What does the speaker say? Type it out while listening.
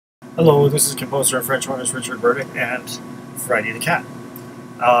Hello, this is composer and French hornist Richard Burdick and Friday the Cat.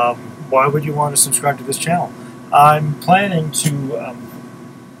 Why would you want to subscribe to this channel? I'm planning to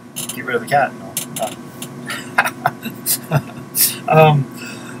get rid of the cat. No.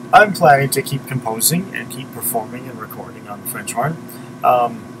 I'm planning to keep composing and keep performing and recording on the French horn.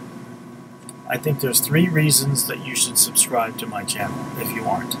 I think there's 3 reasons that you should subscribe to my channel if you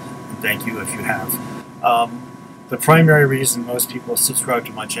aren't. And thank you if you have. The primary reason most people subscribe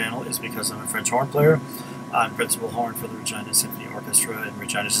to my channel is because I'm a French horn player. I'm principal horn for the Regina Symphony Orchestra in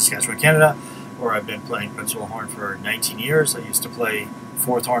Regina, Saskatchewan, Canada, where I've been playing principal horn for 19 years. I used to play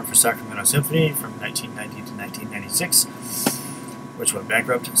 4th horn for Sacramento Symphony from 1990 to 1996, which went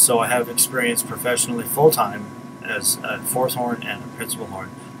bankrupt. So I have experience professionally full-time as a 4th horn and a principal horn.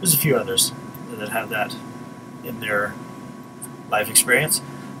 There's a few others that have that in their life experience.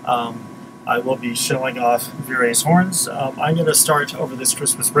 I will be showing off various horns. I'm going to start over this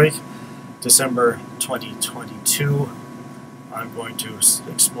Christmas break, December 2022. I'm going to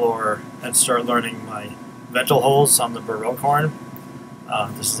explore and start learning my ventral holes on the Baroque horn.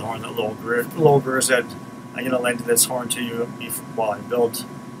 This is the horn that Lowell Greer said, I'm going to lend this horn to you while I build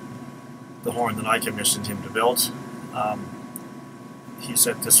the horn that I commissioned him to build. He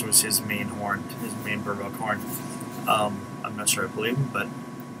said this was his main horn, his main Baroque horn. I'm not sure I believe him, but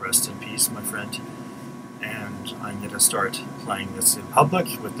rest in peace, my friend. And I'm going to start playing this in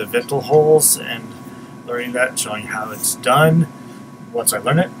public with the ventral holes and learning that and showing how it's done once I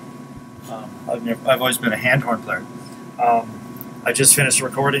learn it. I've always been a hand horn player. I just finished a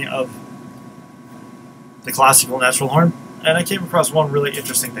recording of the classical natural horn, and I came across one really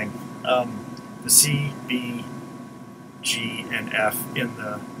interesting thing. The C, B, G, and F in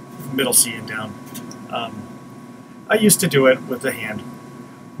the middle C and down. I used to do it with the hand.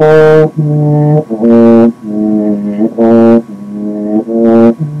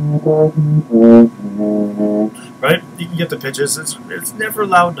 Right? You can get the pitches. It's never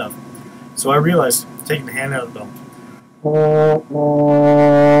loud enough. So I realized taking the hand out of the bow.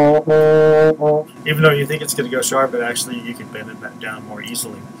 Even though you think it's going to go sharp, but actually you can bend it back down more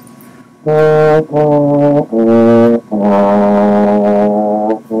easily. And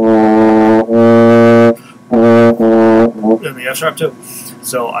the F sharp too.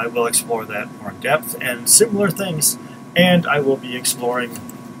 So I will explore that more in depth and similar things, and I will be exploring.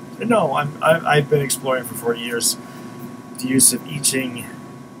 No, I've been exploring for 40 years the use of I Ching,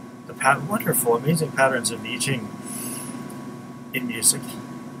 the wonderful, amazing patterns of I Ching in music,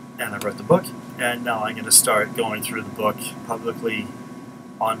 and I wrote the book, and now I'm going to start going through the book publicly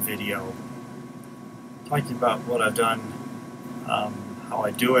on video, talking about what I've done, how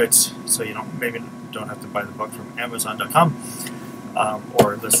I do it, so you maybe don't have to buy the book from Amazon.com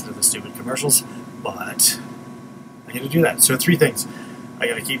or listen to the stupid commercials, but I'm going to do that. So 3 things. I'm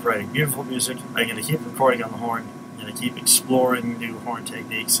going to keep writing beautiful music, I'm going to keep recording on the horn, I'm going to keep exploring new horn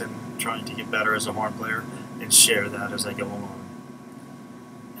techniques and trying to get better as a horn player and share that as I go along.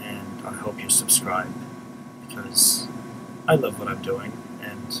 And I hope you subscribe, because I love what I'm doing,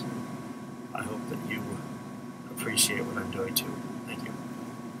 and I hope that you appreciate what I'm doing too. Thank you.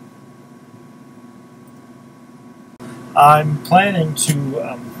 I'm planning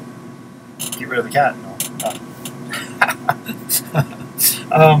to get rid of the cat. No.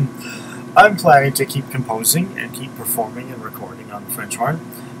 I'm planning to keep composing and keep performing and recording on the French horn.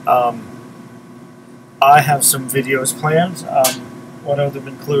 I have some videos planned. One of them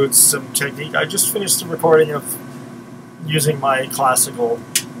includes some technique. I just finished the recording of using my classical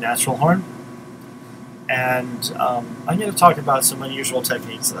natural horn, and I'm going to talk about some unusual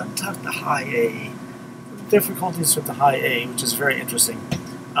techniques. I'm talking the high A, the difficulties with the high A, which is very interesting.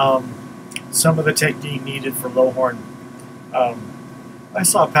 Some of the technique needed for low horn. I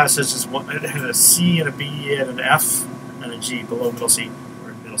saw passages. It had a C and a B and an F and a G below middle C,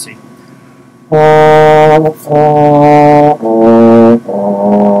 or middle C. I'm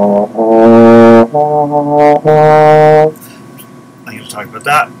going to talk about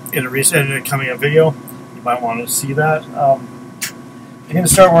that in a coming up video. You might want to see that. I'm going to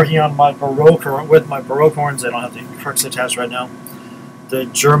start working on my Baroque horns. I don't have the crooks attached right now. The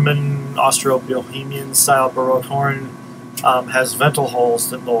German Austro-Bohemian style Baroque horn has ventral holes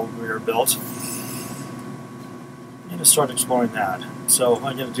that Lowell Greer built. I'm going to start exploring that. So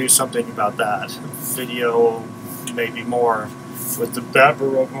I'm going to do something about that. Video, maybe more, with that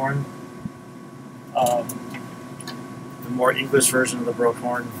Baroque horn. The more English version of the Baroque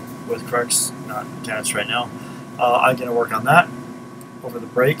horn with crooks not attached right now. I'm going to work on that over the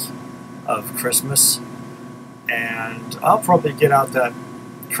break of Christmas, and I'll probably get out that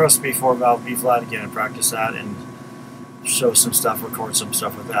crust B4 valve B flat again and practice that, and show some stuff, record some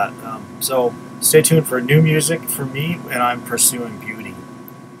stuff with that. So stay tuned for new music from me, and I'm pursuing beauty.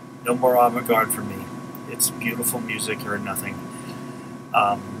 No more avant-garde for me. It's beautiful music or nothing.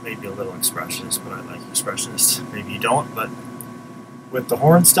 Maybe a little expressionist, but I like expressionists. Maybe you don't, but with the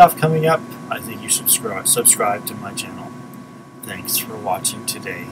horn stuff coming up, I think you should subscribe to my channel. Thanks for watching today.